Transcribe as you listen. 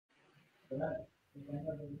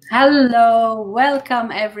Hello,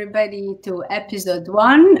 welcome everybody to episode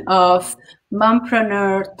 1 of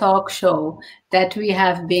Mompreneur Talk Show that we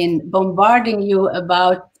have been bombarding you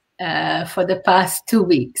about for the past 2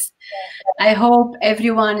 weeks. I hope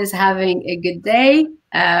everyone is having a good day.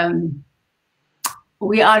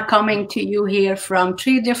 We are coming to you here from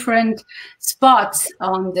 3 different spots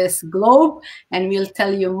on this globe, and we'll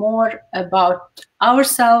tell you more about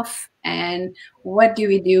ourselves and what do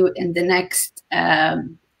we do in the next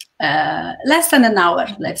less than an hour,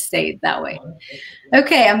 let's say it that way.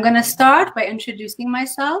 Okay, I'm going to start by introducing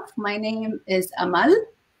myself. My name is Amal.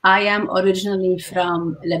 I am originally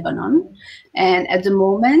from Lebanon, and at the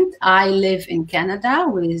moment I live in Canada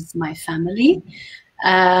with my family.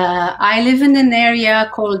 I live in an area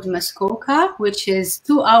called Muskoka, which is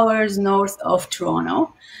 2 hours north of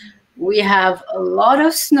Toronto. We have a lot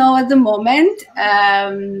of snow at the moment,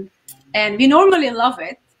 and we normally love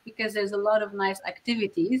it because there's a lot of nice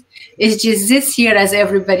activities. It's just this year, as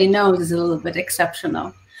everybody knows, is a little bit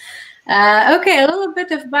exceptional. Okay, a little bit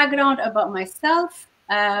of background about myself.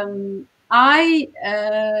 I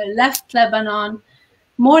left Lebanon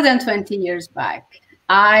more than 20 years back.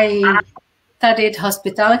 I studied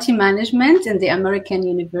hospitality management in the American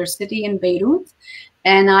University in Beirut,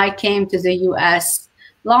 and I came to the US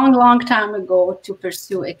long time ago to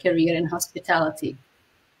pursue a career in hospitality.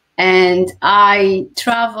 And I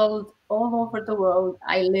traveled all over the world.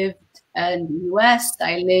 I lived in the US,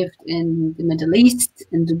 I lived in the Middle East,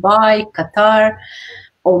 in Dubai, Qatar,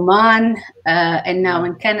 Oman, and now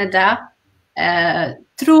in Canada.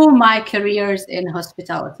 Through my careers in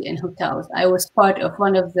hospitality and hotels. I was part of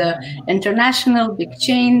one of the international big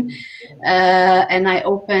chain, and I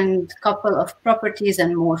opened a couple of properties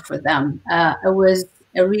and more for them. It was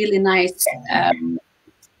a really nice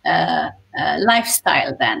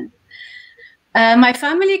lifestyle then. My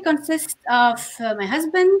family consists of my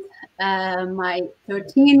husband, my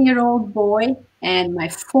 13-year-old boy, and my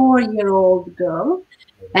 4-year-old girl,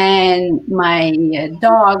 and my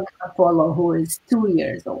dog Apollo, who is 2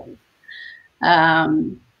 years old.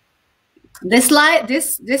 This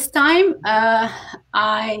time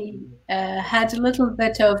I had a little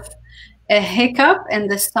bit of a hiccup in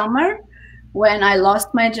the summer when I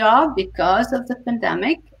lost my job because of the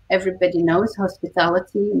pandemic. Everybody knows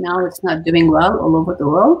hospitality now it's not doing well all over the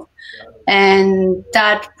world, and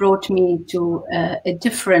that brought me to a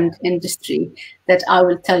different industry that I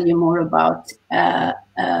will tell you more about in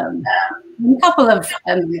a couple of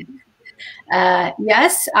minutes.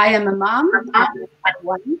 Yes, I am a mom, and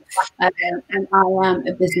I am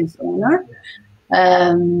a business owner.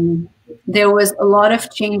 There was a lot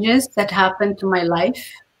of changes that happened to my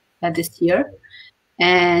life this year,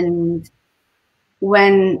 and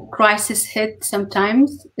when crisis hit,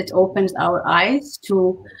 sometimes it opens our eyes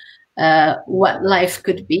to what life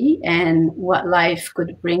could be and what life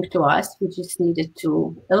could bring to us. We just needed a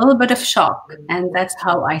little bit of shock, and that's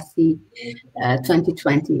how I see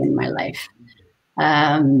 2020 in my life.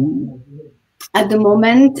 At the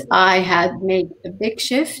moment, I had made a big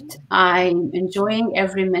shift. I'm enjoying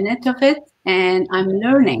every minute of it, and I'm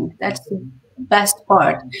learning. That's the best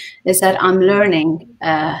part, is that I'm learning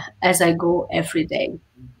as I go every day.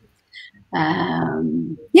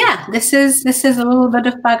 Yeah, this is a little bit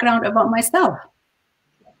of background about myself.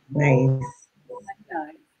 Nice.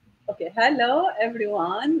 Okay, hello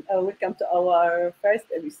everyone. Welcome to our first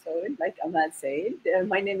episode. Like Amal said,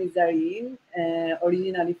 my name is Zareen,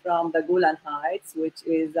 originally from the Golan Heights, which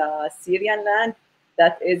is Syrian land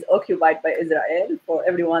that is occupied by Israel. For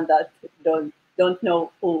everyone that don't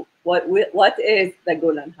know what is the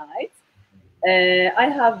Golan Heights, I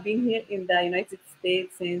have been here in the United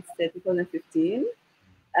States since 2015.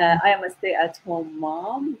 I am a stay-at-home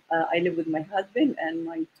mom. I live with my husband and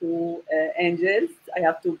my 2 angels. I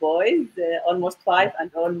have 2 boys, almost 5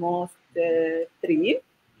 and almost 3.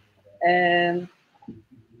 I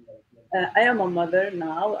am a mother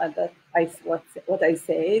now. What I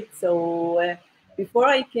said. So before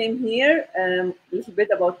I came here, a little bit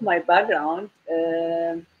about my background.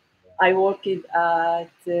 I worked at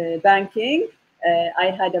banking. I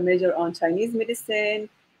had a major on Chinese medicine.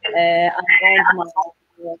 I owned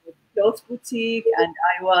my clothes boutique, and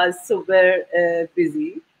I was super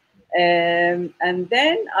busy. And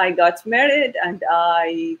then I got married, and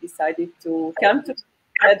I decided to come to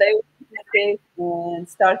the United States and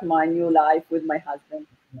start my new life with my husband.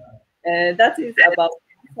 That is about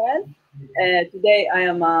myself. Today I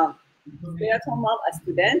am a stay-at-home mom, a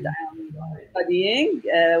student. I am studying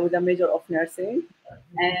with a major of nursing,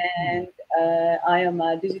 and I am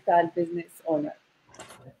a digital business owner.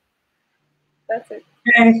 That's it.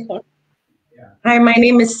 Hi, my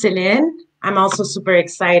name is Celine. I'm also super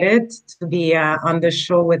excited to be on the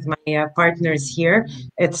show with my partners here.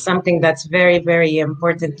 It's something that's very, very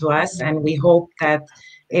important to us, and we hope that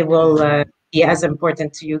it will be as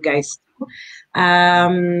important to you guys too.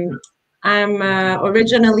 I'm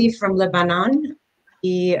originally from Lebanon.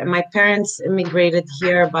 My parents immigrated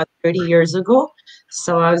here about 30 years ago,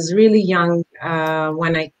 so I was really young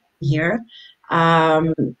when I came here.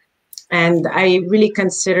 Um, and I really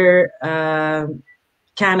consider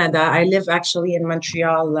Canada. I live actually in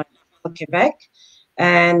Montreal, Quebec,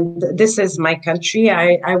 and this is my country.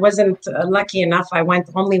 I wasn't lucky enough. I went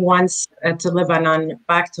only once to Lebanon,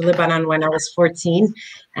 back to Lebanon when I was 14,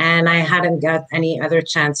 and I hadn't got any other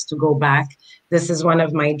chance to go back. This is one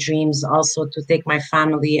of my dreams also to take my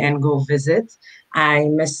family and go visit. I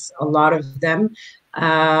miss a lot of them.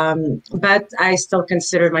 But I still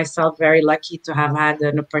consider myself very lucky to have had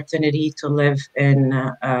an opportunity to live in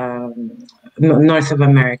North of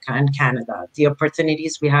America and Canada. The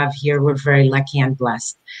opportunities we have here, we're very lucky and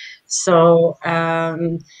blessed. So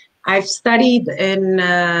I've studied in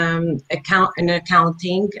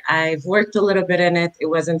accounting. I've worked a little bit in it. It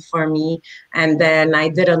wasn't for me. And then I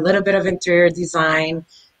did a little bit of interior design.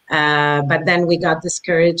 But then we got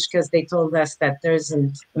discouraged because they told us that there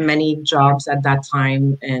isn't many jobs at that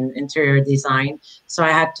time in interior design. So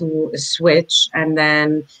I had to switch. And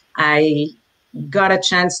then I got a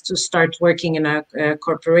chance to start working in a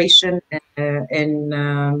corporation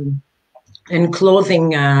in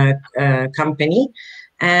clothing company.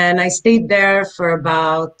 And I stayed there for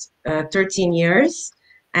about 13 years.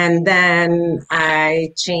 And then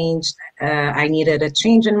I changed. I needed a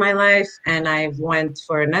change in my life, and I went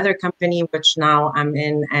for another company, which now I'm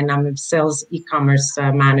in, and I'm a sales e-commerce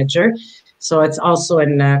manager. So it's also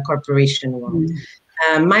in the corporation world.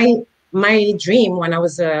 My dream when I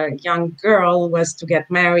was a young girl was to get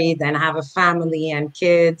married and have a family and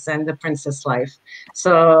kids and the princess life.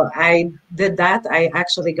 So I did that. I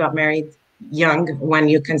actually got married young when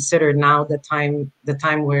you consider now the time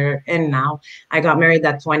we're in now. I got married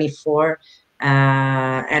at 24,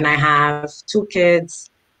 and I have two kids.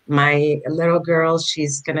 My little girl,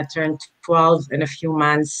 she's gonna turn 12 in a few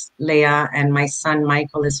months, Leah, and my son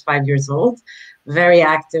Michael is 5 years old. Very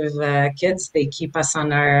active kids. They keep us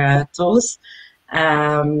on our toes.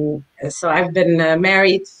 So I've been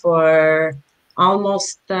married for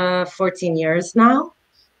almost 14 years now,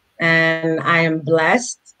 and I am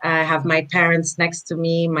blessed. I have my parents next to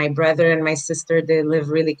me, my brother and my sister, they live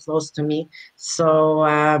really close to me. So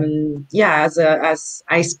yeah, as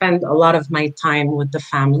I spend a lot of my time with the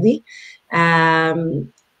family.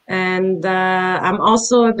 And I'm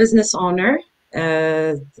also a business owner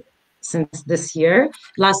since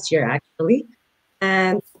last year actually.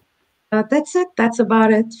 And that's it. That's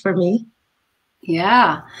about it for me.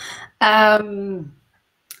 Yeah.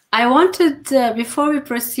 I wanted, before we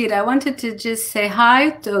proceed, I wanted to just say hi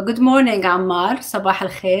to good morning عمار صباح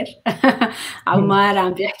الخير. عمار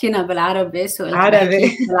عم بيحكينا بالعربي so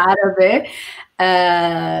عربي. بالعربي.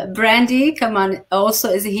 Brandy كمان also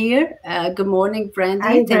is here. Good morning, Brandy.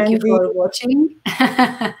 Hi, Thank you for watching.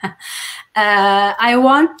 I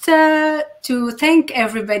want to thank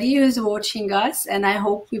everybody who's watching us, and I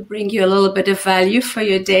hope we bring you a little bit of value for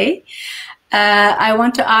your day. I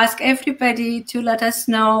want to ask everybody to let us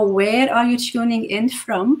know, where are you tuning in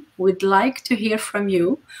from? We'd like to hear from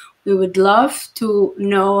you. We would love to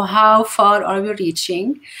know how far are we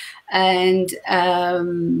reaching, and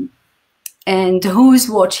who's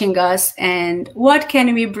watching us, and what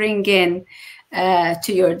can we bring in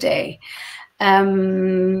to your day.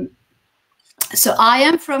 So I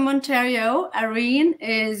am from Ontario. Irene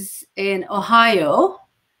is in Ohio,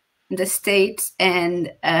 the States,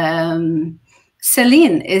 and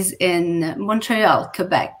Celine is in Montreal,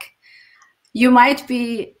 Quebec. You might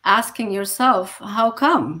be asking yourself, how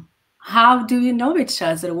come? How do you know each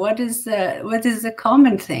other? What is the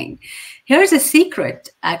common thing? Here's a secret,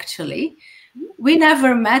 actually. We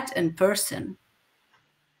never met in person.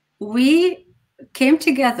 We came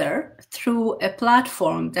together through a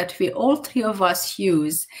platform that we all three of us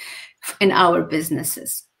use in our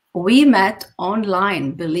businesses. We met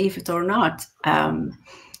online, believe it or not.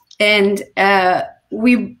 And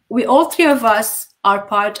we all three of us are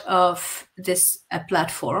part of this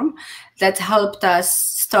platform that helped us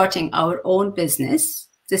starting our own business.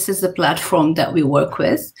 This is the platform that we work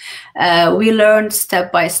with. We learned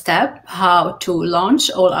step by step how to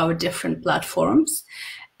launch all our different platforms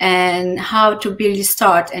and how to really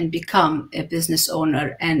start and become a business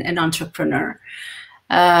owner and an entrepreneur.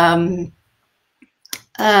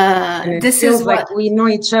 And it This feels is like what we know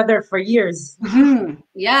each other for years.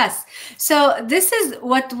 yes. So this is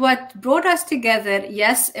what brought us together.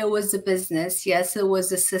 Yes, it was a business. Yes, it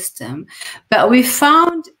was a system. But we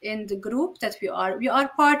found in the group that we are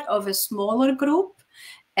part of a smaller group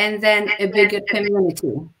and then a bigger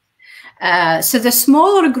community. So the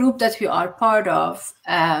smaller group that we are part of,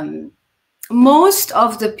 most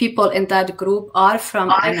of the people in that group are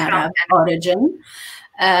from an Arab origin.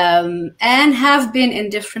 And have been in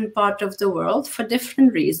different parts of the world for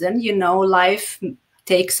different reasons. You know, life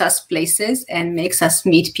takes us places and makes us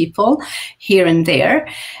meet people here and there.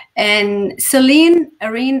 And Celine,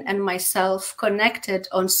 Irene, and myself connected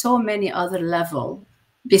on so many other levels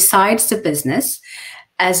besides the business,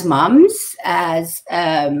 as moms, as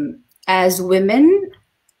women,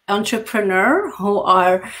 entrepreneur who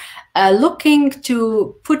are looking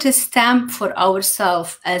to put a stamp for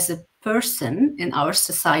ourselves as a person in our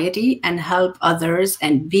society and help others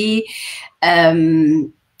and be a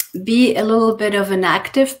little bit of an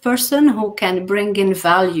active person who can bring in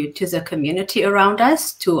value to the community around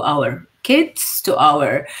us, to our kids, to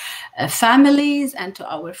our families, and to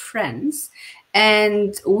our friends.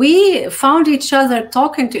 And we found each other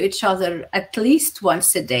talking to each other at least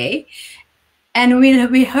once a day. And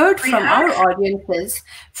we heard from our audiences,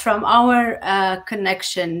 from our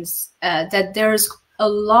connections, that there's a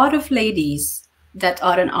lot of ladies that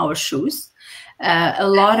are in our shoes, a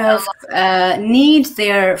lot of need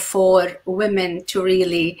there for women to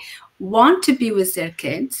really want to be with their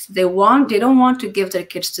kids. They don't want to give their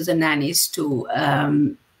kids to the nannies to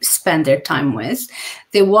spend their time with.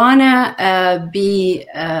 They want to be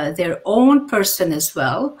their own person as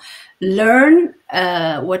well, learn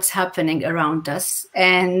what's happening around us,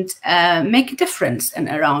 and make a difference and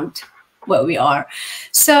around what we are.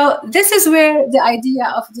 So this is where the idea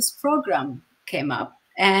of this program came up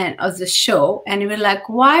and of the show. And we're like,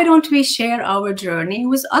 why don't we share our journey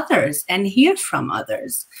with others and hear from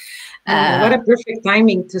others? What a perfect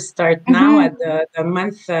timing to start now at the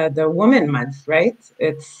month, the Women Month, right?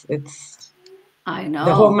 It's I know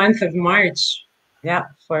the whole month of March. Yeah,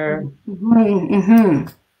 for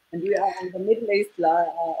And we are in the Middle East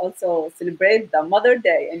also celebrate the Mother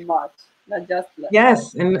Day in March, not just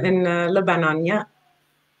yes, in Lebanon. Yeah,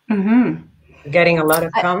 getting a lot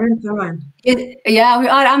of comments. Come on. Yeah, we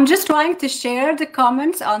are. I'm just trying to share the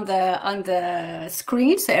comments on the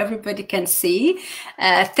screen so everybody can see.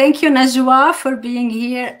 Thank you, Najwa, for being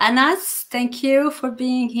here. Anas, thank you for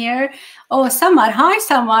being here. Oh, Samar. Hi,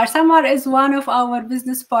 Samar. Samar is one of our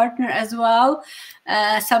business partner as well.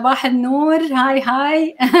 Sabah al-Noor.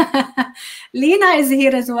 Hi. Lena is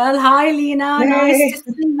here as well. Hi, Lena. Yay. Nice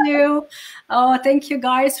to see you. Oh, thank you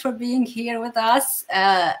guys for being here with us.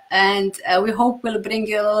 And we hope we'll bring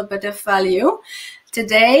you a little bit of value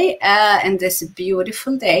today in this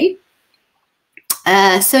beautiful day.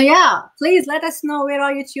 So yeah, please let us know where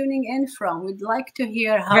are you tuning in from. We'd like to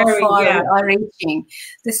hear how far we are reaching.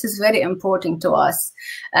 This is very important to us.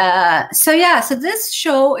 So this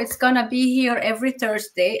show is gonna be here every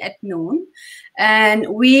Thursday at noon. And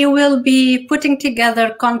we will be putting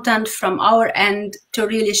together content from our end to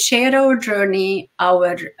really share our journey,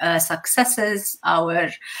 our successes, our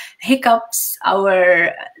hiccups,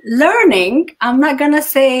 our learning. I'm not going to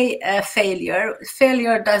say failure.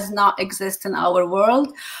 Failure does not exist in our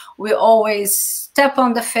world. We always step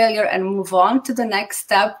on the failure and move on to the next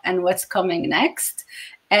step and what's coming next.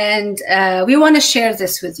 And we want to share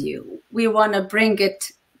this with you. We want to bring it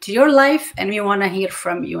to your life, and we want to hear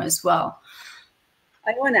from you as well.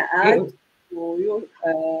 I want to add to your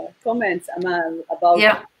comments, Amal, about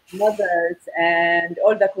mothers and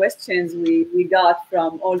all the questions we got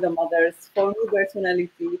from all the mothers. For me personally,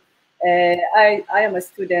 I am a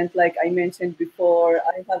student, like I mentioned before.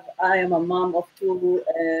 I am a mom of two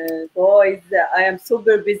boys. I am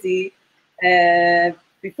super busy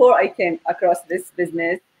before I came across this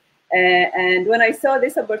business. And when I saw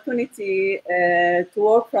this opportunity to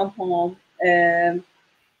work from home,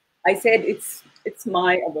 I said it's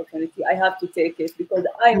my opportunity. I have to take it because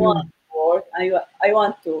I want to work. I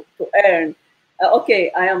want to earn.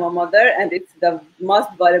 Okay, I am a mother, and it's the most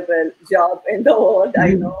valuable job in the world.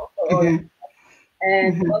 I know.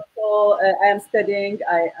 And also, I am studying.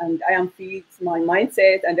 I am fit, my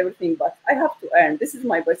mindset and everything. But I have to earn. This is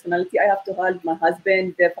my personality. I have to help my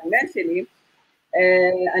husband financially,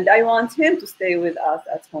 and I want him to stay with us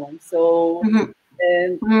at home. So.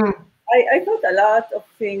 I thought a lot of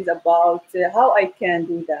things about how I can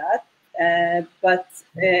do that, but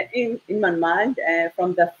in my mind,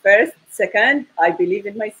 from the first second, I believe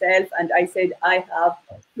in myself, and I said I have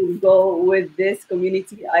to go with this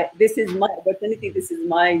community. This is my opportunity. This is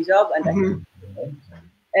my job, and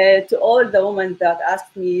To all the women that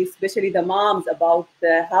asked me, especially the moms, about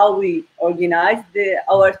how we organize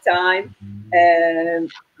our time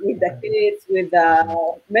with the kids, with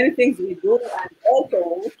many things we do, and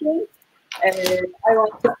also working. I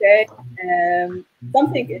want to say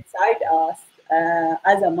something inside us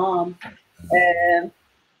as a mom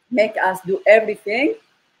make us do everything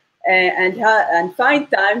and find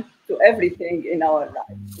time to everything in our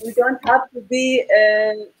life. We don't have to be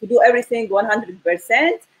to do everything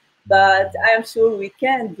 100%, but I am sure we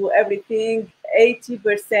can do everything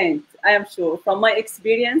 80%. I am sure from my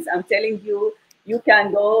experience. I'm telling you, you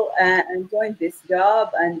can go and join this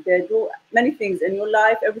job and do many things in your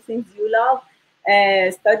life, everything you love,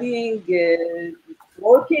 studying,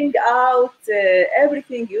 working out,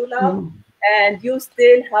 everything you love, and you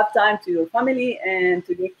still have time to your family and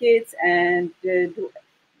to your kids and do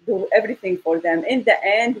everything for them. In the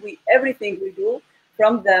end, everything we do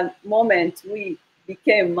from the moment we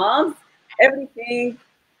became moms, everything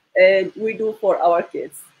we do for our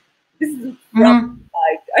kids. This is from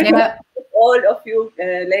I don't know if all of you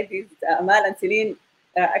ladies, Amal and Celine,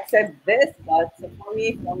 accept this, but for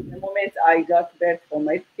me, from the moment I got birth for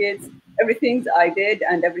my kids, everything I did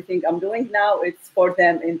and everything I'm doing now, it's for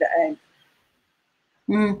them in the end.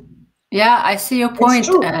 Yeah, I see your point,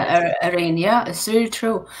 Irene. Yeah, it's really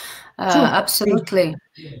true. Absolutely.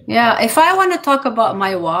 Yeah, if I want to talk about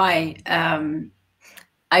my why,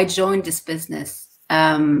 I joined this business.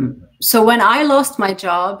 So when I lost my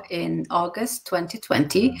job in August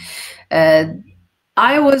 2020,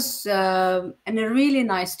 I was in a really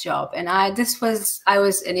nice job, and I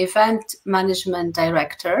was an event management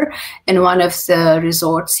director in one of the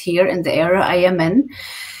resorts here in the area I am in.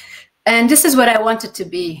 And this is what I wanted to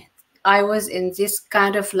be. I was in this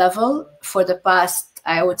kind of level for the past,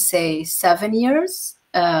 I would say, 7 years.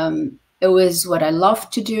 It was what I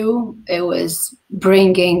loved to do. It was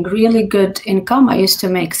bringing really good income. I used to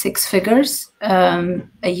make 6 figures a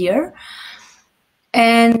year.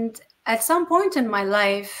 And at some point in my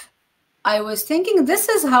life, I was thinking, this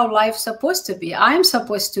is how life's supposed to be. I'm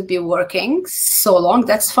supposed to be working so long.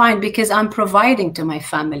 That's fine, because I'm providing to my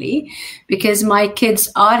family, because my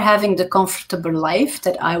kids are having the comfortable life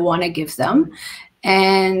that I want to give them.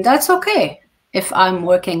 And that's okay if I'm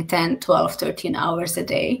working 10, 12, 13 hours a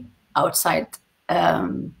day outside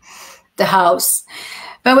the house.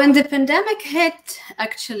 But when the pandemic hit,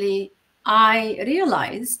 actually, I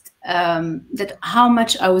realized that how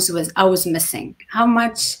much I was missing, how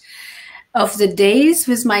much of the days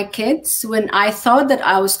with my kids when I thought that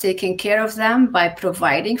I was taking care of them by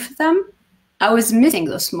providing for them, I was missing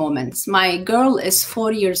those moments. My girl is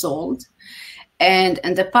 4 years old, and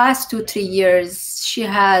in the past 2-3 years, she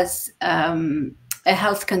has a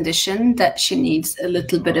health condition that she needs a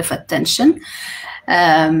little bit of attention,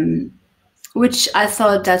 which I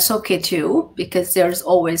thought that's okay too, because there's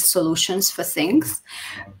always solutions for things.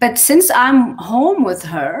 But since I'm home with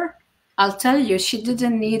her, I'll tell you, she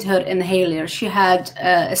didn't need her inhaler. She had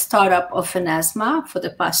a startup of an asthma for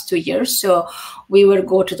the past 2 years. So we would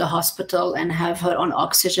go to the hospital and have her on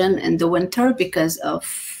oxygen in the winter because of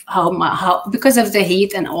because of the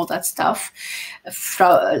heat and all that stuff,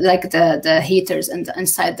 like the heaters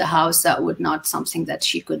inside the house, that would not something that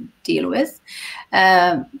she could deal with.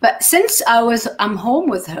 But since I'm home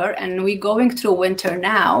with her and we're going through winter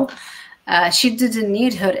now, she didn't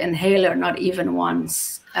need her inhaler, not even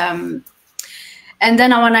once. And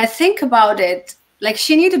then when I think about it, like,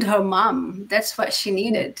 she needed her mom. That's what she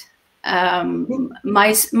needed.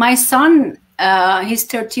 My son, he's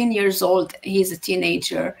 13 years old. He's a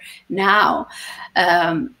teenager now.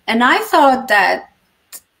 And I thought that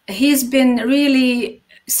he's been really,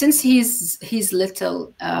 since he's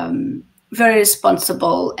little, very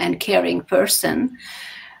responsible and caring person.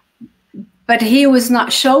 But he was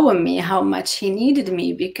not showing me how much he needed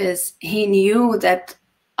me, because he knew that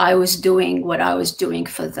I was doing what I was doing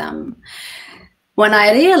for them. When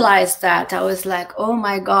I realized that, I was like, oh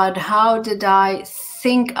my God, how did I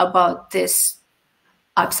think about this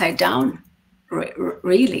upside down?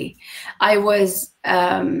 Really, I was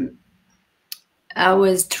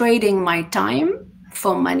trading my time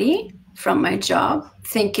for money from my job,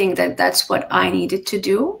 thinking that that's what I needed to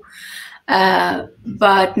do.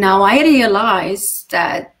 But now I realize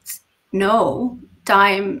that no,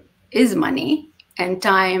 time is money, and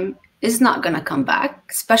time is not going to come back,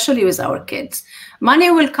 especially with our kids.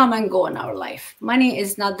 Money will come and go in our life. Money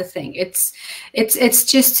is not the thing. It's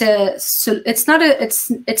just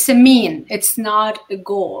it's a mean. It's not a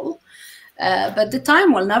goal. but the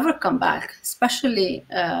time will never come back, especially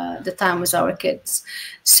the time with our kids.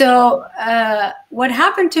 So what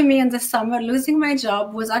happened to me in the summer, losing my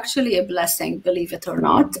job, was actually a blessing, believe it or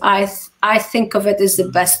not. I think of it as the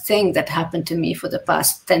best thing that happened to me for the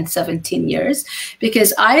past 10, 17 years,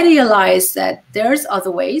 because I realized that there's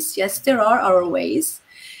other ways. Yes, there are other ways.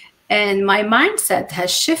 And my mindset has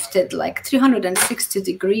shifted like 360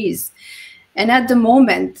 degrees. And at the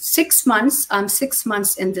moment, 6 months, I'm 6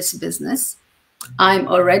 months in this business. I'm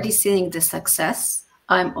already seeing the success.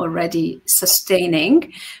 I'm already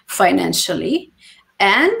sustaining financially.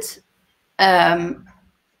 And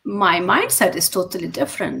my mindset is totally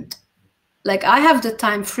different. Like, I have the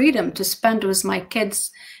time freedom to spend with my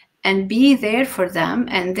kids and be there for them.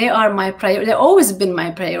 And they are my priority. They've always been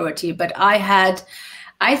my priority. But I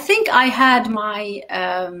think I had my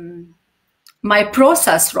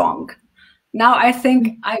process wrong. Now I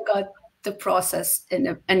think I got the process in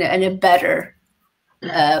a better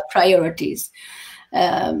priorities.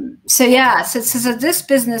 So yeah, so this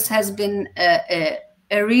business has been a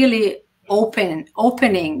really opening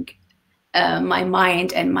my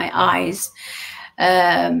mind and my eyes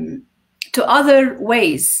to other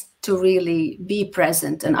ways to really be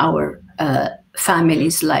present in our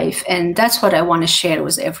family's life. And that's what I want to share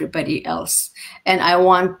with everybody else. And I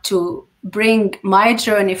want to bring my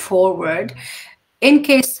journey forward in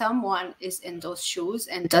case someone is in those shoes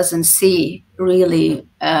and doesn't see really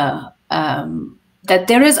that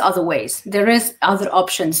there is other ways, there is other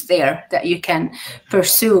options there that you can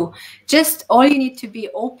pursue. Just all you need to be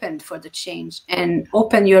open for the change and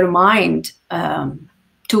open your mind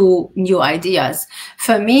to new ideas.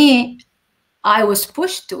 For me, I was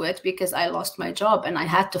pushed to it because I lost my job and I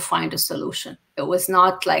had to find a solution. It was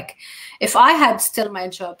not like, if I had still my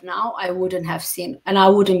job now, I wouldn't have seen, and I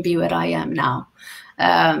wouldn't be where I am now.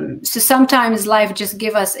 So sometimes life just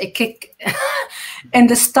give us a kick in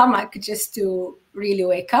the stomach just to really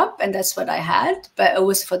wake up. And that's what I had, but it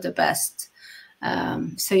was for the best.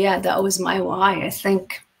 So yeah, that was my why, I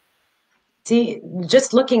think. See,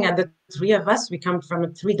 just looking at the three of us, we come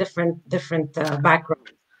from three different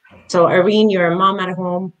backgrounds. So Irene, you're a mom at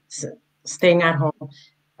home, staying at home.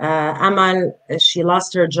 Amal, she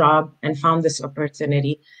lost her job and found this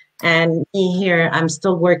opportunity. And me here, I'm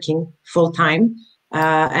still working full time.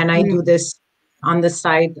 And I do this on the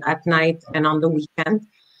side at night and on the weekend.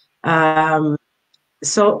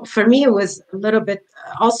 So for me, it was a little bit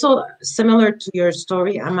also similar to your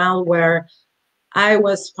story, Amal, where I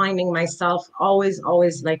was finding myself always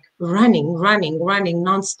like running,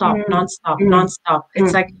 nonstop.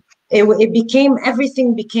 It's like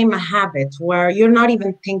everything became a habit where you're not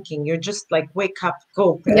even thinking. You're just like, wake up,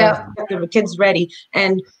 go, get the kids ready.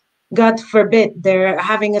 And God forbid, they're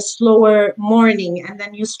having a slower morning, and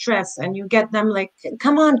then you stress and you get them like,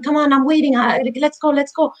 come on, I'm waiting. Let's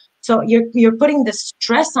go. So you're putting the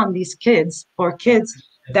stress on these kids, poor kids,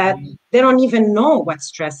 that they don't even know what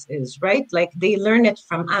stress is, right? Like, they learn it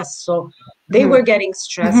from us. So they were getting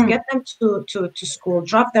stressed, get them to school,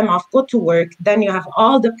 drop them off, go to work. Then you have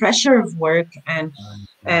all the pressure of work and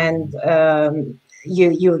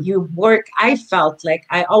you work. I felt like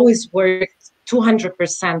I always worked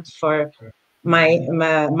 200% for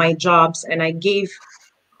my jobs, and I gave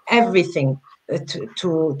everything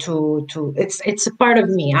to it's a part of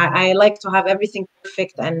me. I like to have everything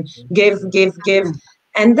perfect and give.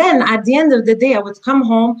 And then at the end of the day, I would come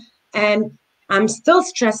home and I'm still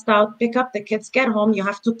stressed out, pick up the kids, get home, you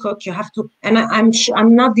have to cook, you have to, and I'm sure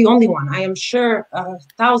I'm not the only one. I am sure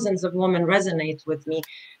thousands of women resonate with me.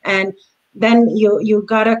 And then you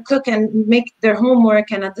gotta cook and make their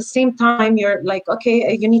homework, and at the same time you're like,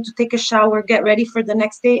 okay, you need to take a shower, get ready for the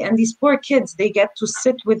next day. And these poor kids, they get to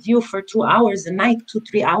sit with you for 2 hours a night,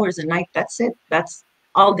 2-3 hours a night. That's it. That's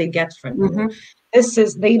all they get from you.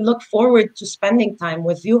 They look forward to spending time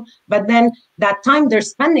with you, but then that time they're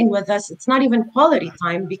spending with us, it's not even quality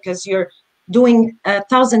time because you're doing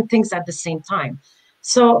 1,000 things at the same time.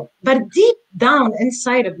 So, but deep down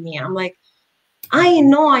inside of me, I'm like, I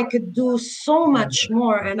know I could do so much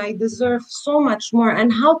more and I deserve so much more.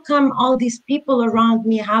 And how come all these people around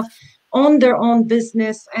me have owned their own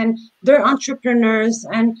business and they're entrepreneurs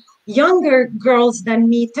and younger girls than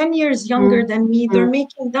me, 10 years younger than me, they're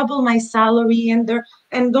making double my salary, and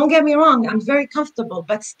don't get me wrong, I'm very comfortable,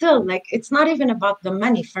 but still, like, it's not even about the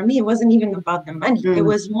money. For me, it wasn't even about the money. It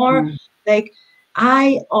was more like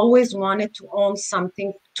I always wanted to own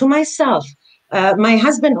something to myself. My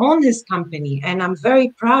husband owned his company and I'm very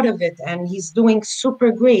proud of it and he's doing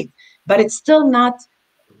super great, but it's still not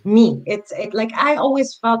me. Like I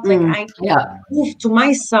always felt like I prove to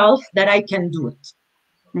myself that I can do it.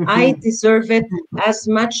 I deserve it as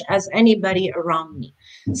much as anybody around me.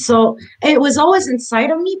 So it was always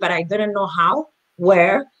inside of me, but I didn't know how,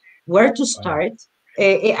 where, where to start.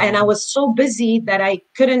 And I was so busy that I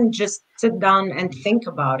couldn't just sit down and think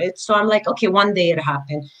about it. So I'm like, okay, one day it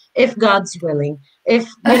happened. If God's willing, if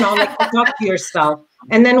like you talk to yourself.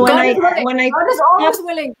 And then God is willing. when I God is always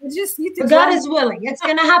willing. You just need to God join. is willing. It's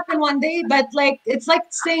gonna happen one day, but like it's like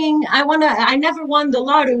saying I never won the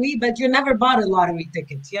lottery, but you never bought a lottery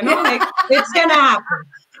ticket, like it's gonna happen.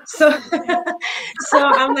 So so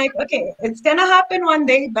I'm like, okay, it's gonna happen one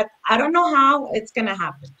day, but I don't know how it's gonna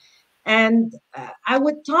happen. And I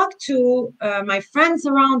would talk to my friends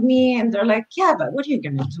around me, and they're like, yeah, but what are you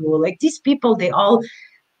gonna do? Like these people, they all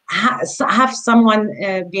have someone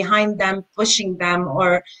behind them pushing them,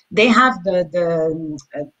 or they have the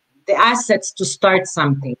assets to start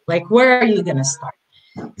something. Like where are you going to start?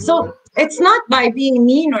 So it's not by being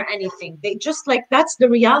mean or anything. They just like that's the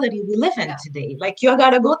reality we live in today. Like you got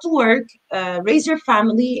to go to work, raise your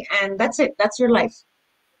family, and that's it. That's your life.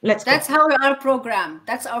 That's how we are programmed.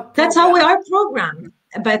 That's our program. That's how we are programmed.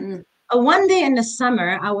 But one day in the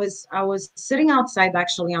summer, I was sitting outside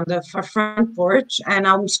actually on the front porch, and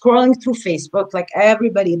I'm scrolling through Facebook like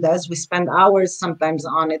everybody does. We spend hours sometimes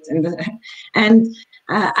on it, and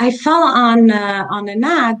I fell on an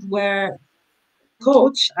ad where our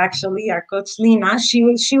coach, actually, our coach Lena, she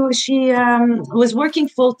was working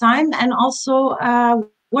full time and also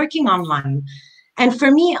working online. And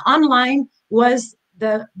for me, online was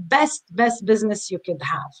the best business you could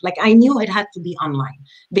have. Like I knew it had to be online,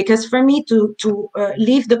 because for me to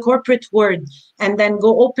leave the corporate world and then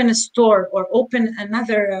go open a store or open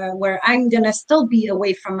another where I'm gonna still be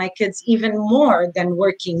away from my kids even more than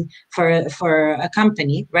working for a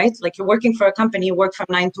company, right? Like you're working for a company, you work from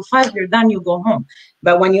 9 to 5, you're done, you go home.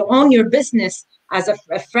 But when you own your business as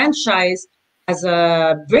a franchise, as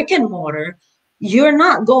a brick and mortar, you're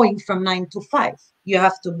not going from 9 to 5. You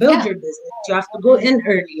have to build your business. You have to go in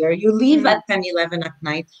earlier. You leave at 10, 11 at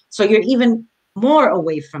night. So you're even more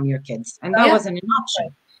away from your kids. And that wasn't an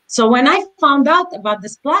option. So when I found out about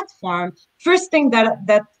this platform, first thing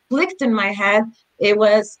that clicked in my head, it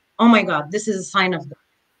was, oh my God, this is a sign of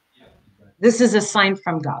God. This is a sign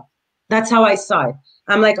from God. That's how I saw it.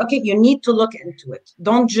 I'm like, okay, you need to look into it.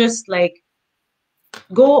 Don't just like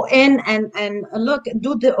go in and look,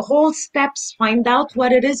 do the whole steps, find out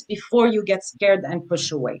what it is before you get scared and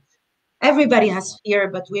push away. Everybody has fear,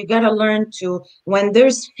 but we got to learn to, when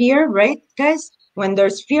there's fear, right, guys? When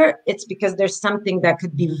there's fear, it's because there's something that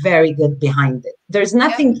could be very good behind it. There's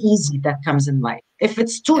nothing easy that comes in life. If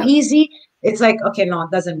it's too easy, it's like, okay, no,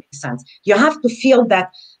 it doesn't make sense. You have to feel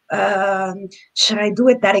that, should I do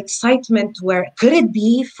it? That excitement where could it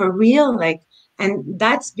be for real? Like, and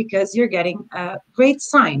that's because you're getting a great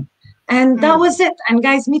sign. And that was it. And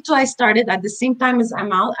guys, me too, I started at the same time as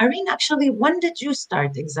Amal. Irene, actually, when did you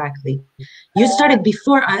start exactly? You started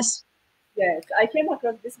before us. Yes, I came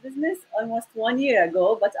across this business almost 1 year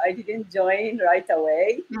ago, but I didn't join right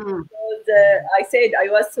away because I said I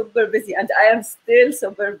was super busy, and I am still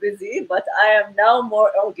super busy, but I am now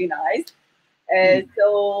more organized.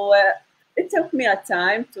 So it took me a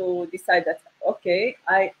time to decide that, okay,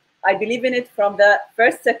 I believe in it from the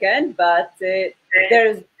first second, but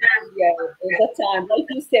there's the time, like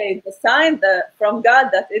you said, the sign from God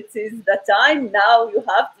that it is the time now you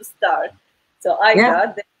have to start. So I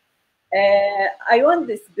got the I own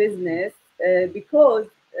this business because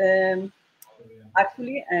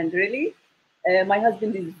actually and really, my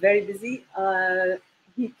husband is very busy.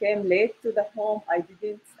 He came late to the home. I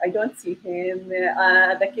don't see him.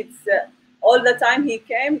 The kids, all the time he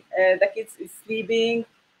came, the kids is sleeping.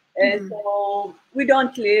 So we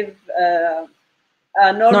don't live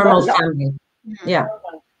a normal life. Family. Yeah.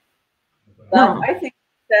 But I think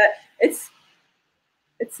that it's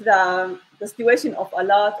the situation of a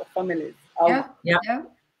lot of families. Yeah.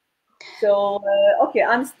 So okay,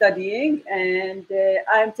 I'm studying and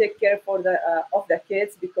I'm take care for the of the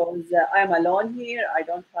kids because I'm alone here. I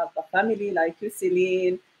don't have a family like you,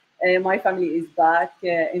 Celine. My family is back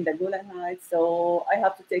in the Golan Heights, so I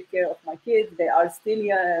have to take care of my kids. They are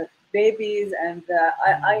still babies, and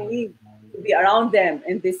I need to be around them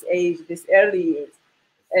in this age, this early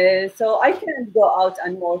years. So I can't go out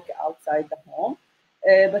and work outside the home.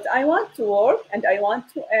 But I want to work and I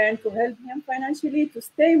want to earn to help him financially to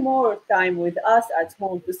stay more time with us at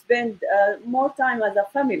home, to spend more time as a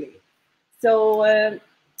family. So,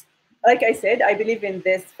 like I said, I believe in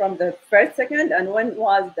this from the first second. And when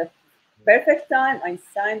was the perfect time, I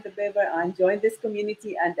signed the paper and joined this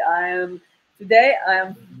community. And today I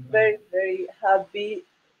am very, very happy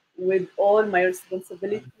with all my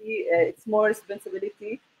responsibility. It's more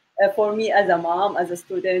responsibility for me as a mom, as a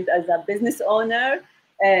student, as a business owner,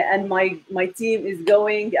 and my team is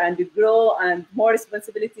going and grow and more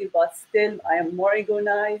responsibility. But still, I am more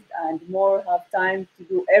organized and more have time to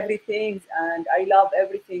do everything. And I love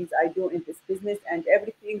everything I do in this business, and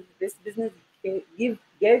everything this business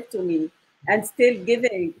gave to me and still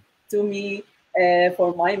giving to me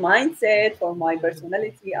for my mindset, for my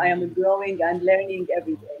personality. I am growing and learning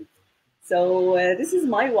every day. So this is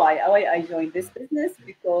my why I joined this business,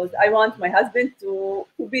 because I want my husband to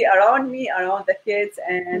be around me, around the kids,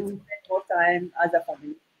 and spend more time as a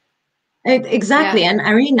family. Exactly. Yeah. And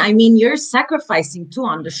Irene, I mean, you're sacrificing too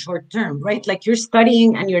on the short term, right? Like you're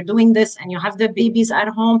studying and you're doing this and you have the babies at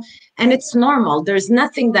home and it's normal. There's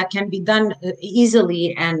nothing that can be done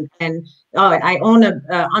easily. And I own a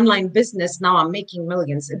online business. Now I'm making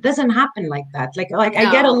millions. It doesn't happen like that. Like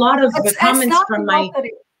I get a No, lot of it's comments not a from my,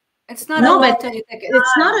 lottery. It's not a no, but lottery ticket.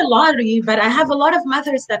 it's not a lottery, but I have a lot of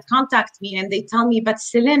mothers that contact me and they tell me, but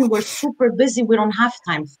Celine, we're super busy. We don't have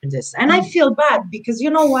time for this. And I feel bad because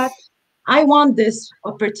you know what? I want this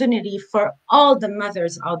opportunity for all the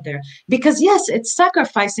mothers out there because yes, it's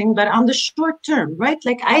sacrificing, but on the short term, right?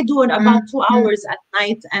 Like I do it about 2 hours at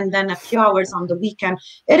night and then a few hours on the weekend.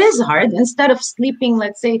 It is hard. Instead of sleeping,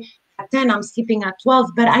 let's say at 10, I'm sleeping at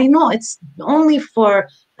 12, but I know it's only for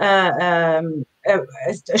a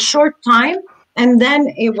short time and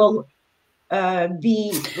then it will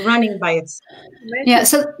be running by itself. Yeah. Mention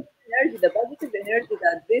So energy, the positive energy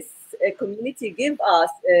that this community give us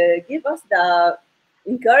the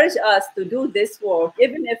encourage us to do this work,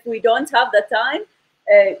 even if we don't have the time.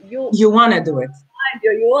 You want to do it.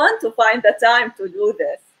 You want to find the time to do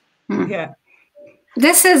this. Yeah.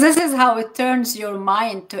 this is how it turns your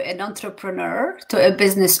mind to an entrepreneur, to a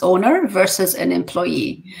business owner versus an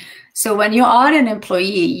employee. So when you are an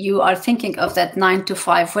employee, you are thinking of that 9 to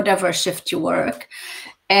 5, whatever shift you work.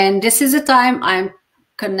 And this is the time I'm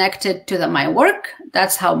connected to my work.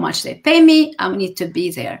 That's how much they pay me. I need to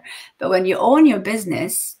be there. But when you own your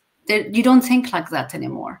business, you don't think like that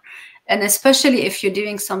anymore. And especially if you're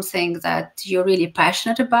doing something that you're really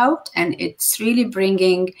passionate about and it's really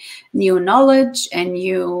bringing new knowledge and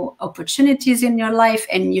new opportunities in your life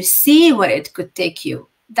and you see where it could take you.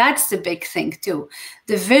 That's the big thing too.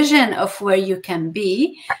 The vision of where you can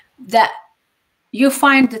be, that you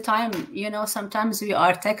find the time. Sometimes we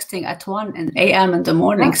are texting at 1 a.m. in the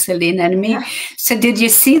morning, Celine and me. So did you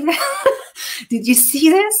see that? Did you see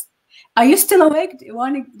this? Are you still awake? Do you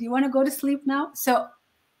want to go to sleep now? So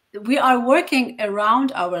we are working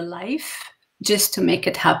around our life just to make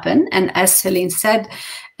it happen. And as Celine said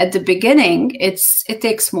at the beginning, it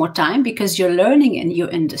takes more time because you're learning a new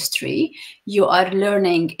industry. You are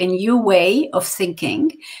learning a new way of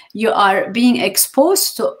thinking. You are being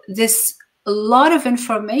exposed to this a lot of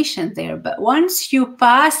information there. But once you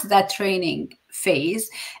pass that training phase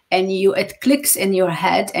and it clicks in your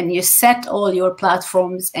head and you set all your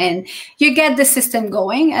platforms and you get the system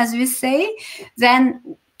going, as we say,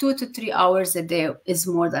 then 2 to 3 hours a day is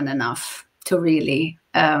more than enough to really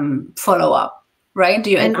follow up. Right? Do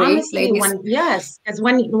you And agree, honestly, ladies? yes, because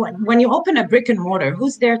when you open a brick and mortar,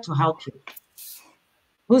 who's there to help you?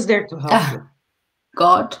 Who's there to help you?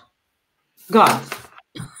 God. God.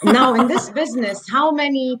 Now, in this business, how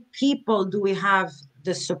many people do we have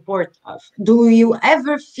the support of? Do you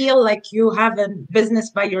ever feel like you have a business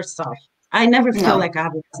by yourself? I never feel like I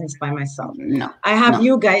have a business by myself. No. I have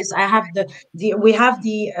you guys. I have we have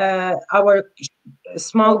our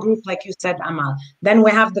small group, like you said, Amal. Then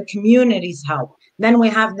we have the community's help. Then we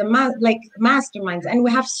have the masterminds, and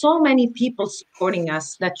we have so many people supporting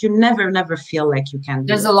us that you never feel like you can do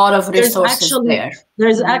There's it. a lot of resources there.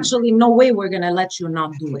 There's actually no way we're gonna let you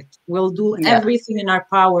not do it. We'll do everything in our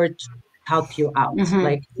power to help you out.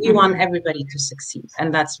 Like we want everybody to succeed,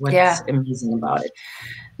 and that's what's amazing about it.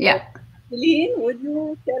 Yeah. Celine, would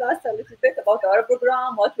you tell us a little bit about our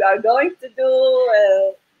program, what we are going to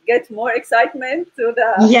do, get more excitement to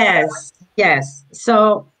the... Yes.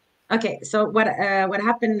 So, okay. So what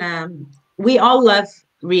happened? We all love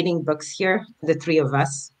reading books here. The three of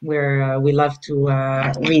us, we love to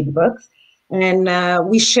read books, and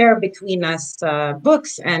we share between us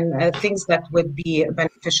books and things that would be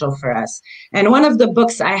beneficial for us. And one of the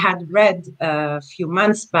books I had read a few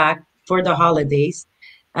months back for the holidays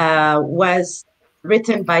was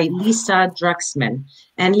written by Lisa Druxman.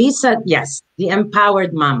 And Lisa, yes, The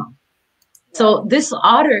Empowered Mama. So this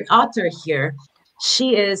author here,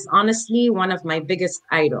 she is honestly one of my biggest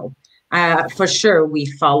idol. For sure, we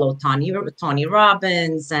follow Tony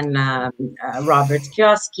Robbins and Robert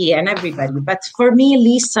Kiyosaki and everybody. But for me,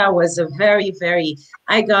 Lisa was a very, very.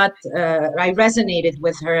 I resonated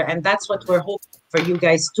with her, and that's what we're hoping for you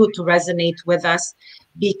guys too, to resonate with us,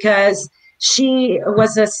 because she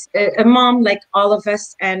was a mom like all of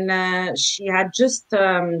us, and she had just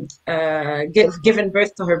given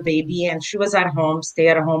birth to her baby, and she was at home,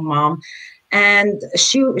 stay-at-home mom, and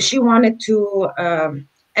she wanted to.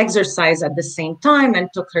 Exercise at the same time, and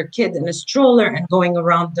took her kid in a stroller and going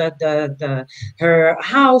around her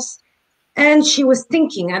house. And she was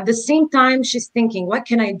thinking at the same time, she's thinking, what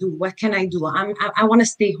can I do? What can I do? I want to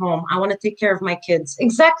stay home. I want to take care of my kids.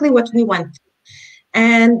 Exactly what we went through.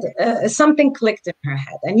 And something clicked in her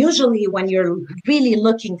head. And usually when you're really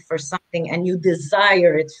looking for something and you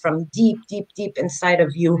desire it from deep, deep, deep inside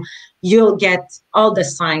of you, you'll get all the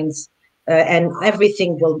signs and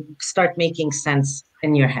everything will start making sense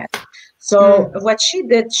in your head. So what she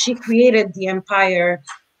did, she created the empire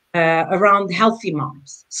around healthy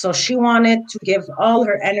moms. So she wanted to give all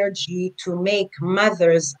her energy to make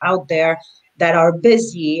mothers out there that are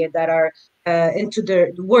busy, that are into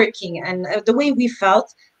the working, and the way we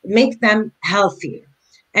felt, make them healthier.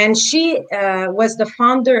 And she was the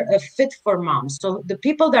founder of Fit for Moms. So the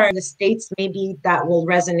people that are in the States, maybe that will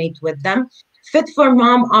resonate with them. Fit for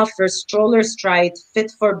Mom offers stroller stride,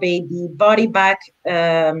 fit for baby, body back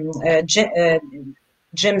gyms.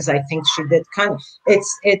 I think she did.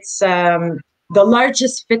 It's the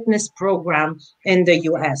largest fitness program in the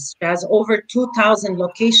U.S. She has over 2,000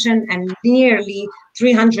 locations and nearly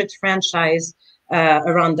 300 franchise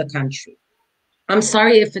around the country. I'm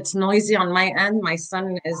sorry if it's noisy on my end. My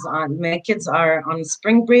kids are on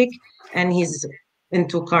spring break, and he's in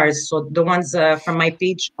two cars. So the ones from my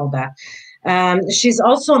page know that. She's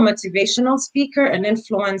also a motivational speaker, an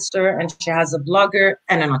influencer, and she has a blogger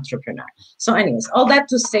and an entrepreneur. So anyways, all that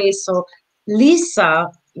to say, so Lisa,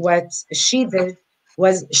 what she did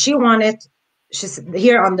was she's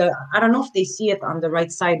here on the, I don't know if they see it on the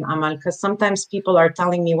right side, Amal, because sometimes people are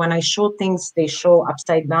telling me when I show things, they show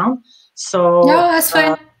upside down. So no, that's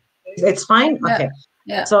fine. It's fine? Yeah. Okay.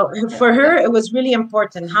 Yeah. So for her, it was really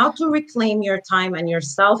important how to reclaim your time and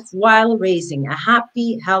yourself while raising a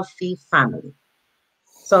happy, healthy family.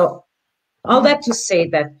 So all that to say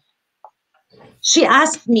that she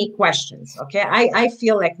asked me questions. Okay. I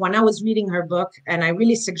feel like when I was reading her book, and I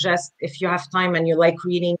really suggest if you have time and you like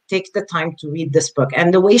reading, take the time to read this book.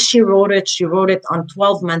 And the way she wrote it on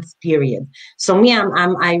 12-month period. So me,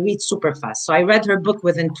 I read super fast. So I read her book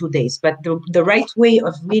within 2 days, but the right way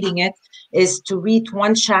of reading it is to read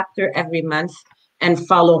one chapter every month and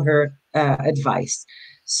follow her advice.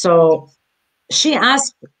 So she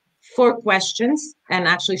asked 4 questions, and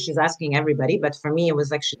actually she's asking everybody, but for me, it was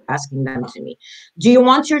like she's asking them to me. Do you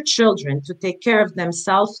want your children to take care of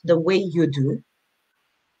themselves the way you do?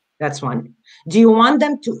 That's one. Do you want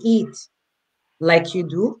them to eat like you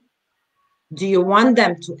do? Do you want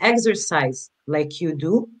them to exercise like you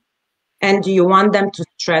do? And do you want them to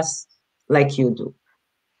stress like you do?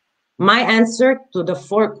 My answer to the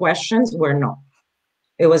 4 questions were no.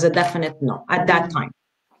 It was a definite no at that time.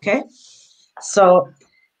 Okay. So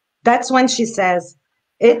that's when she says,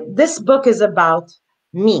 this book is about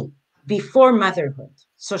me before motherhood.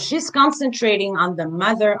 So she's concentrating on the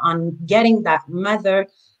mother, on getting that mother,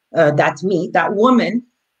 that woman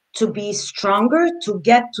to be stronger, to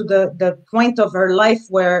get to the point of her life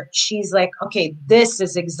where she's like, okay, this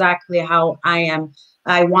is exactly how I am.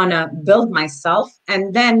 I want to build myself.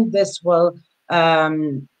 And then this will,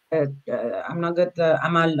 I'm not good,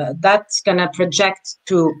 Amal, that's going to project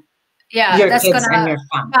to your that's kids gonna and your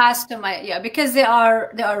family. pass to my because they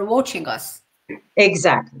are watching us.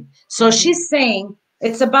 Exactly. So she's saying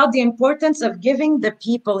it's about the importance of giving the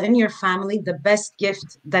people in your family the best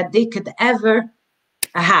gift that they could ever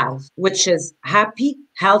have, which is happy,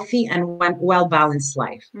 healthy, and well-balanced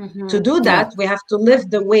life. To do that, we have to live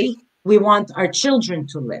the way we want our children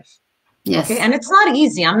to live. Yes. Okay. And it's not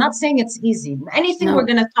easy. I'm not saying it's easy. Anything we're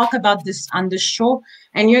going to talk about this on the show,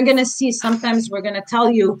 and you're going to see sometimes we're going to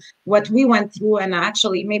tell you what we went through. And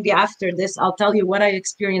actually, maybe after this, I'll tell you what I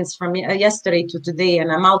experienced from yesterday to today.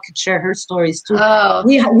 And Amal could share her stories too. Oh.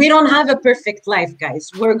 We don't have a perfect life,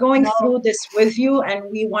 guys. We're going through this with you, and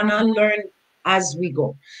we want to learn as we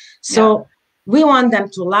go. So we want them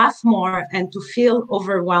to laugh more and to feel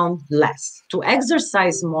overwhelmed less, to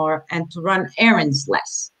exercise more and to run errands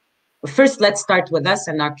less. First, let's start with us,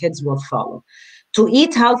 and our kids will follow. To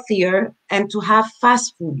eat healthier and to have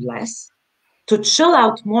fast food less, to chill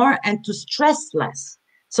out more and to stress less.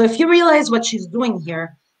 So if you realize what she's doing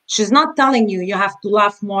here, She's not telling you you have to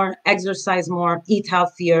laugh more, exercise more, eat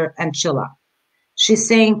healthier, and chill out. She's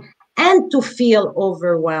saying, and to feel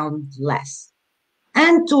overwhelmed less,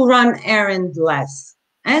 and to run errand less,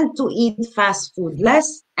 and to eat fast food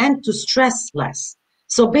less, and to stress less.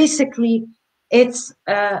 So basically, it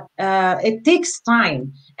takes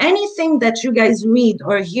time. Anything that you guys read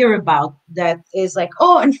or hear about that is like,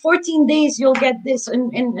 oh, in 14 days you'll get this,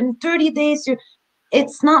 in 30 days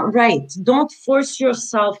it's not right. Don't force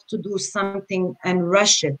yourself to do something and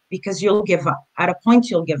rush it, because you'll give up. At a point,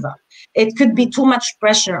 you'll give up. It could be too much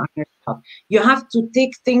pressure on yourself. You have to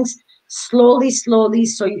take things slowly, slowly,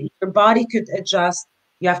 so your body could adjust.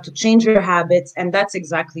 You have to change your habits. And that's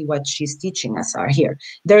exactly what she's teaching us here.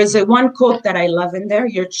 There is one quote that I love in there: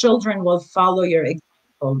 your children will follow your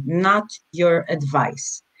example, not your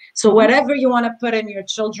advice. So whatever you want to put in your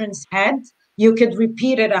children's head, you could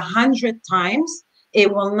repeat it 100 times. It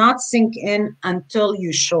will not sink in until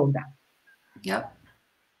you show them. Yep.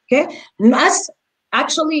 Okay. Us,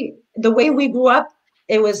 actually, the way we grew up,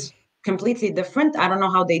 it was completely different. I don't know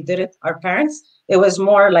how they did it, our parents. It was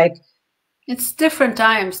more like... It's different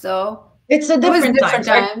times, though. It's a different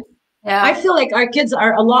time. Yeah. I feel like our kids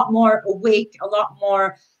are a lot more awake, a lot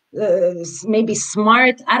more maybe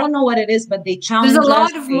smart. I don't know what it is, but they challenge us. There's a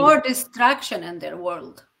lot of more distraction in their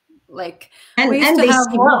world. Like, and we used and to they have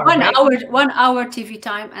see more, right? 1 hour TV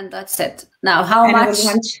time, and that's it. Now, how much?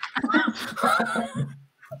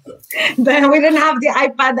 Then we didn't have the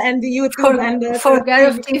iPad and the YouTube forget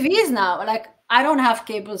of TVs now. Like, I don't have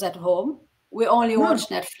cables at home. We only watch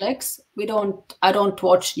Netflix. I don't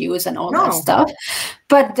watch news and all that stuff.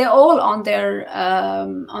 But they're all on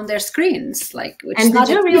their screens. Like, which and is not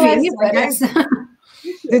did you realize, guys,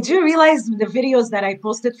 did you realize the videos that I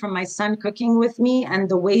posted from my son cooking with me and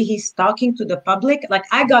the way he's talking to the public? Like,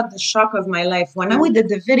 I got the shock of my life. When we did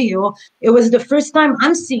the video, it was the first time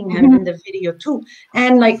I'm seeing him in the video too.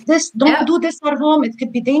 And like, this, don't do this at home. It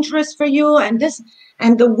could be dangerous for you. And this,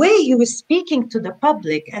 and the way he was speaking to the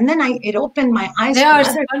public. And then it opened my eyes to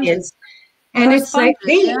other kids. And it's like,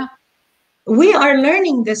 we are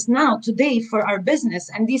learning this now today for our business.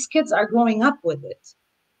 And these kids are growing up with it.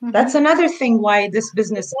 That's another thing why this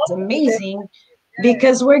business is amazing,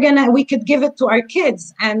 because we could give it to our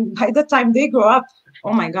kids, and by the time they grow up,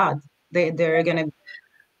 oh my God, they're gonna.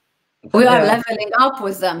 We are leveling up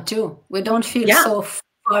with them too. We don't feel so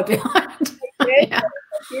far behind.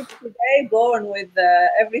 Kids today born with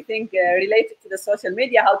everything related to the social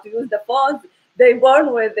media, how to use the phones. They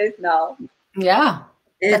born with it now. Yeah,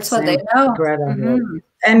 that's what they know. Incredible.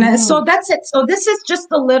 And so that's it. So this is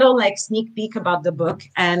just a little like sneak peek about the book,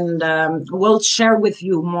 and we'll share with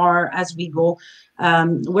you more as we go.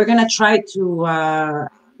 We're gonna try to.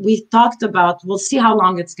 We talked about. We'll see how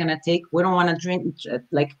long it's gonna take. We don't want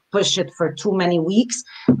to push it for too many weeks.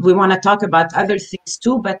 We want to talk about other things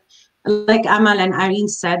too. But like Amal and Irene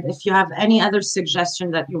said, if you have any other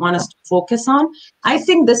suggestion that you want us to focus on, I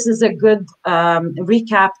think this is a good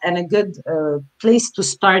recap and a good place to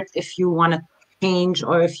start if you want to change,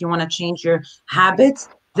 or if you want to change your habits.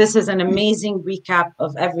 This is an amazing recap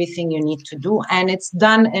of everything you need to do, and it's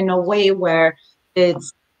done in a way where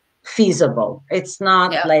it's feasible. It's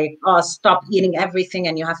not like, oh, stop eating everything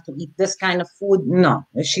and you have to eat this kind of food. No,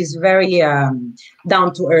 she's very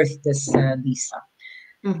down to earth, this Lisa.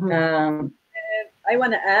 I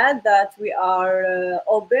want to add that we are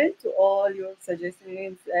open to all your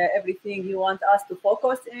suggestions, everything you want us to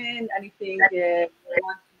focus in, anything you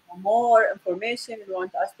want more information, we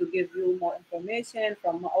want us to give you more information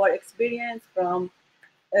from our experience, from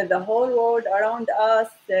the whole world around us.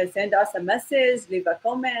 Send us a message, leave a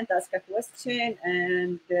comment, ask a question,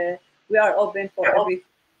 and we are open for everything.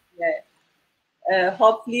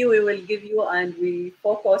 Hopefully we will give you and we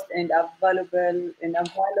focused and valuable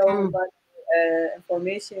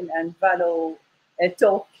information and value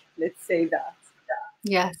talk, let's say that.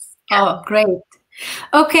 Yes. Oh, great.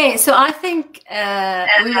 Okay, so I think we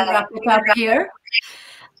will wrap it up here.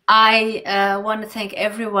 I want to thank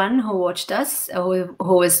everyone who watched us, who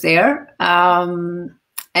was there.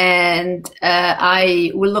 And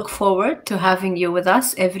I will look forward to having you with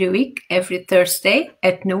us every week, every Thursday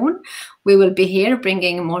at noon. We will be here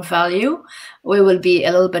bringing more value. We will be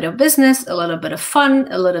a little bit of business, a little bit of fun,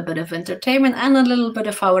 a little bit of entertainment, and a little bit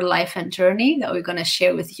of our life and journey that we're going to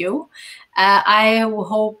share with you. I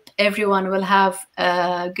hope everyone will have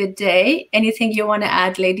a good day. Anything you want to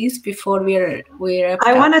add, ladies, before we're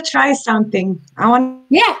I want to try something.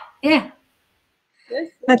 Yeah.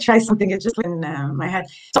 Let's try something. It's just in my head.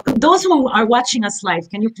 So those who are watching us live,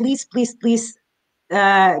 can you please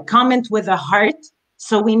comment with a heart,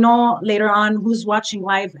 so we know later on who's watching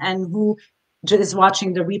live and who is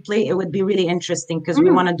watching the replay, it would be really interesting because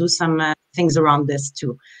we want to do some things around this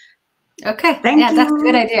too. Okay. Thank yeah, you. that's a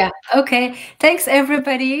good idea. Okay. Thanks,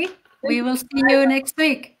 everybody. We will see you next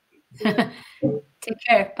week. Take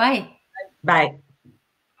care. Bye. Bye.